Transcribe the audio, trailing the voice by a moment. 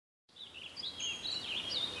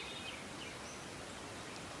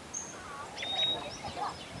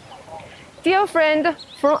Dear friend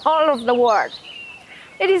from all over the world,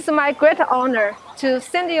 it is my great honor to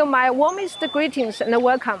send you my warmest greetings and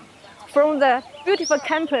welcome from the beautiful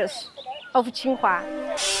campus of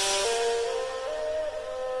Tsinghua.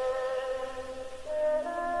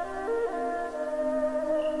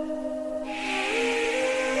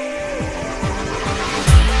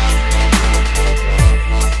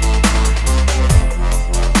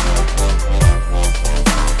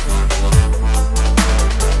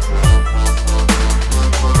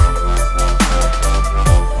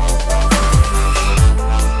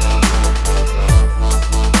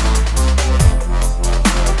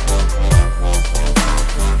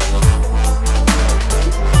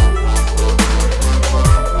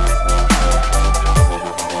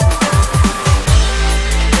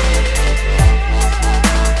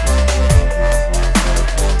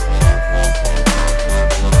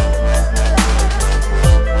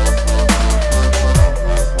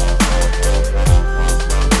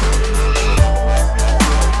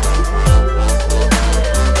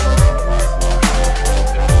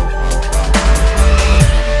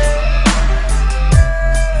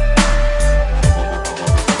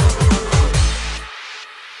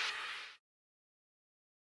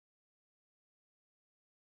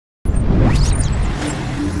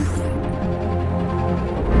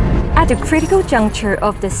 At the critical juncture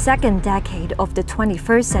of the second decade of the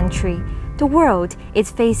 21st century, the world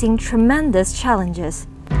is facing tremendous challenges.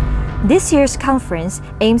 This year's conference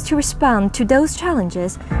aims to respond to those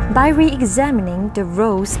challenges by re-examining the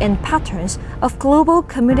roles and patterns of global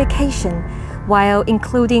communication, while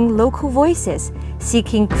including local voices,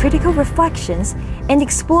 seeking critical reflections, and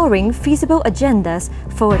exploring feasible agendas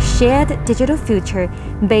for a shared digital future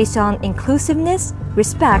based on inclusiveness,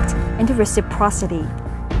 respect, and reciprocity.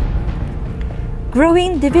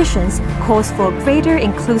 Growing divisions calls for greater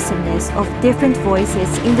inclusiveness of different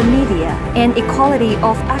voices in the media, and equality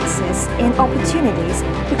of access and opportunities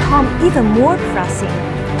become even more pressing.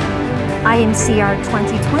 IAMCR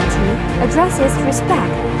 2020 addresses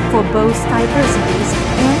respect for both diversities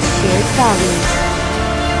and shared values.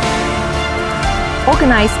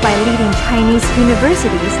 Organized by leading Chinese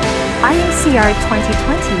universities, IAMCR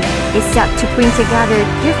 2020 is set to bring together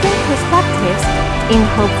different perspectives in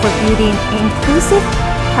hope for building an inclusive,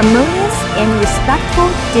 harmonious, and respectful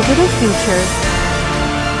digital future.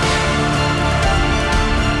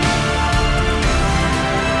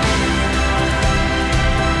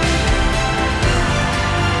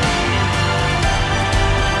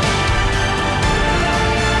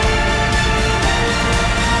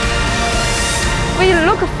 We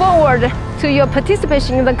look forward to your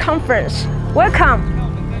participation in the conference. Welcome!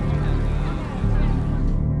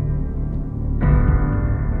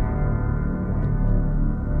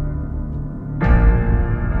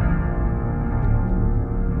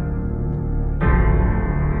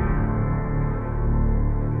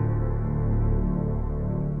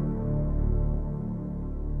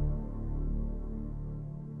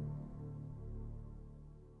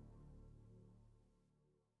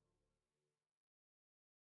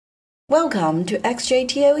 Welcome to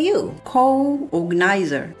XJTLU,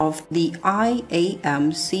 co-organizer of the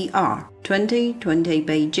IAMCR 2020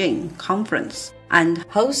 Beijing Conference and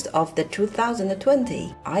host of the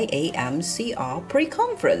 2020 IAMCR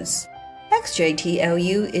Pre-Conference.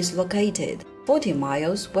 XJTLU is located 40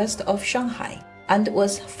 miles west of Shanghai and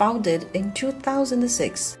was founded in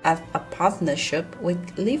 2006 as a partnership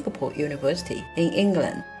with Liverpool University in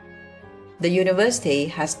England. The university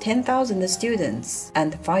has 10,000 students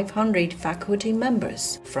and 500 faculty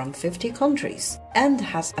members from 50 countries and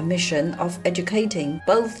has a mission of educating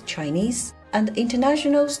both Chinese and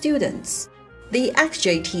international students. The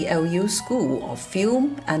XJTLU School of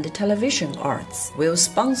Film and Television Arts will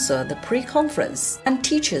sponsor the pre-conference and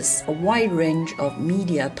teaches a wide range of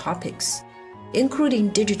media topics, including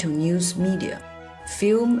digital news media,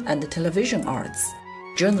 film and television arts,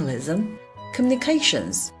 journalism,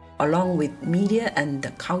 communications, along with media and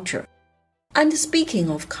culture. And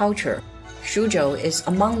speaking of culture, Suzhou is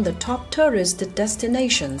among the top tourist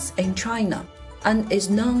destinations in China and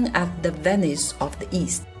is known as the Venice of the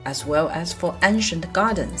East, as well as for ancient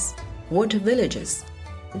gardens, water villages,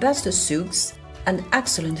 best souks, and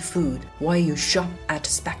excellent food while you shop at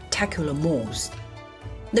spectacular malls.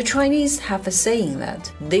 The Chinese have a saying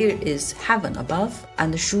that there is heaven above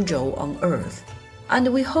and Suzhou on earth. And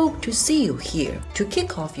we hope to see you here to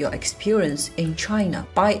kick off your experience in China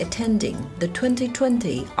by attending the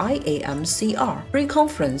 2020 IAMCR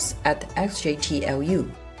pre-conference at XJTLU.